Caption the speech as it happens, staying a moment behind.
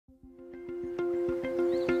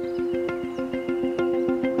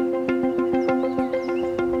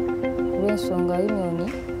lw'ensonga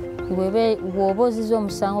unioni bw'oba ozizza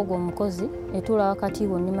omusango gw'omukozi etuula wakati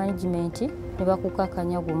wo ne management ne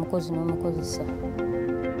bakukakanya gw'omukozi n'omukozesa.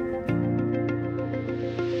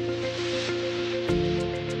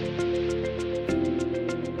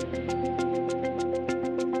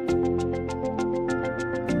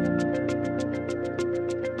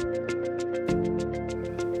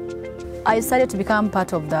 I decided to become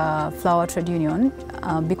part of the flower trade union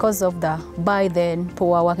because of the by then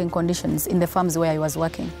poor working conditions in the farms where I was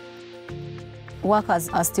working. Workers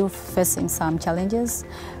are still facing some challenges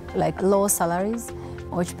like low salaries,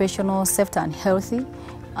 occupational safety and healthy,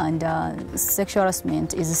 and sexual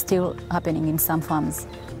harassment is still happening in some farms.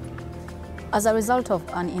 As a result of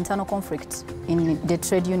an internal conflict in the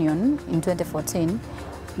trade union in 2014,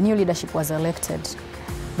 new leadership was elected.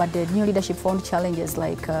 But the new leadership found challenges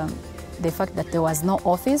like the fact that there was no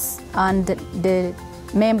office and the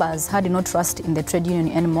members had no trust in the trade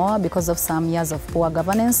union anymore because of some years of poor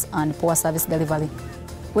governance and poor service delivery.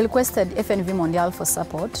 We requested FNV Mondial for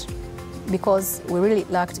support because we really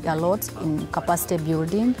lacked a lot in capacity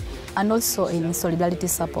building and also in solidarity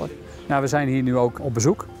support. Nou, we zijn hier nu ook op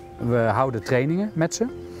bezoek. We houden trainingen met ze.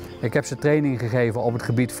 Ik heb ze training gegeven op het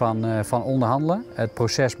gebied van onderhandelen. Het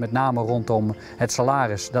proces met name rondom het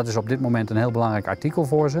salaris, dat is op dit moment een heel belangrijk artikel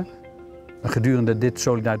voor ze. Gedurende dit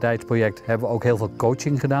solidariteitsproject hebben we ook heel veel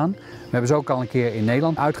coaching gedaan. We hebben ze ook al een keer in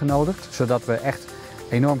Nederland uitgenodigd, zodat we echt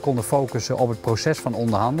enorm konden focussen op het proces van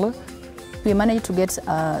onderhandelen. We managed to get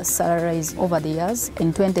a salary raise over the years.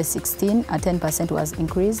 In 2016, a 10% was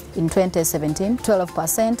increased. In 2017,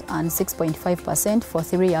 12% and 6.5% for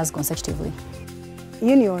 3 years consecutively.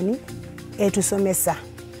 Unioni etusomesa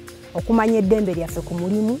okumanya eddembe lyaffe ku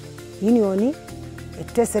mulimu. Unioni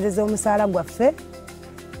etuteesereza omusaala gwaffe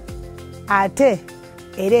ate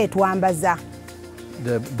era etwambaza.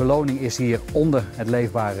 De beloning is hier onder het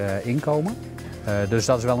leefbare inkomen, dus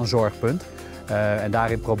dat is wel een zorgpunt. En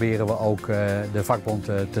daarin proberen we ook de vakbond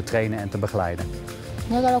te trainen en te begeleiden.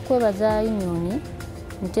 Njagala kwebaza unioni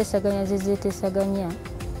nteesaganya zezeeteesaganya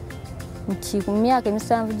nti ku myaka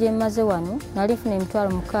emisanvu gye mmaze wano nali nfuna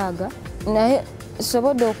emitwalo 6 naye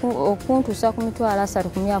sobodde okuntuusa ku mitwalo 3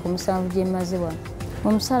 ku myaka emisanvu gye mmaze wano.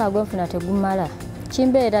 Omusaala gwenfuna tegumala.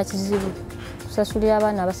 Kimbeera kizibu kusasulira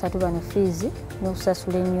abaana abasatu bano fees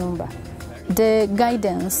n'okusasula ennyumba. The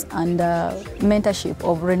guidance and mentorship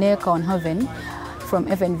of Renee Kaunhaven from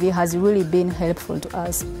FNV has really been helpful to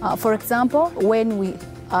us. For example, when we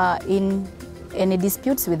are in any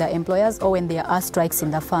disputes with the employers or when there are strikes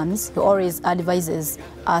in the farms, he always advises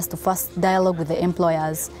us to first dialogue with the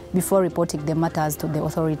employers before reporting the matters to the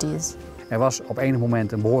authorities. Er was op enig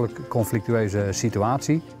moment een behoorlijk conflictueuze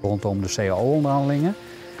situatie rondom de CAO-onderhandelingen.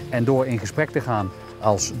 En door in gesprek te gaan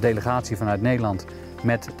als delegatie vanuit Nederland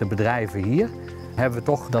met de bedrijven hier, hebben we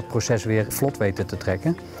toch dat proces weer vlot weten te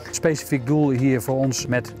trekken. Het specifiek doel hier voor ons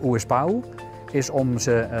met USPAU is om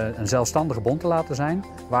ze een zelfstandige bond te laten zijn,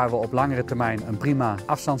 waar we op langere termijn een prima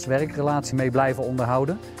afstandswerkrelatie mee blijven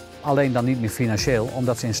onderhouden. Alleen dan niet meer financieel,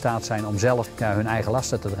 omdat ze in staat zijn om zelf hun eigen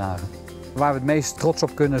lasten te dragen. Waar we het meest trots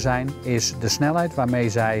op kunnen zijn is de snelheid waarmee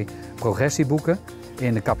zij progressie boeken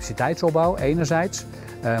in de capaciteitsopbouw enerzijds,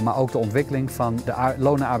 maar ook de ontwikkeling van de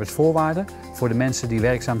loon- en arbeidsvoorwaarden voor de mensen die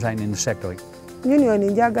werkzaam zijn in de sector. Unioni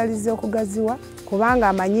njagaliza okugaziwa kubanga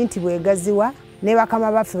amanyi nti bwegaziwa ne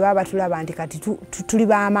bakama baffe baba batulaba nti kati tuli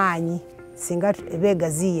b'amaanyi singa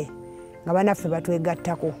beegaziye nga banaffe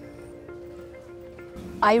batwegattako.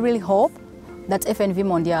 I really hope that FNV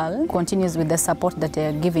Mondial continues with the support that they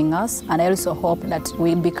are giving us, and I also hope that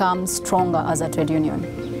we become stronger as a trade union.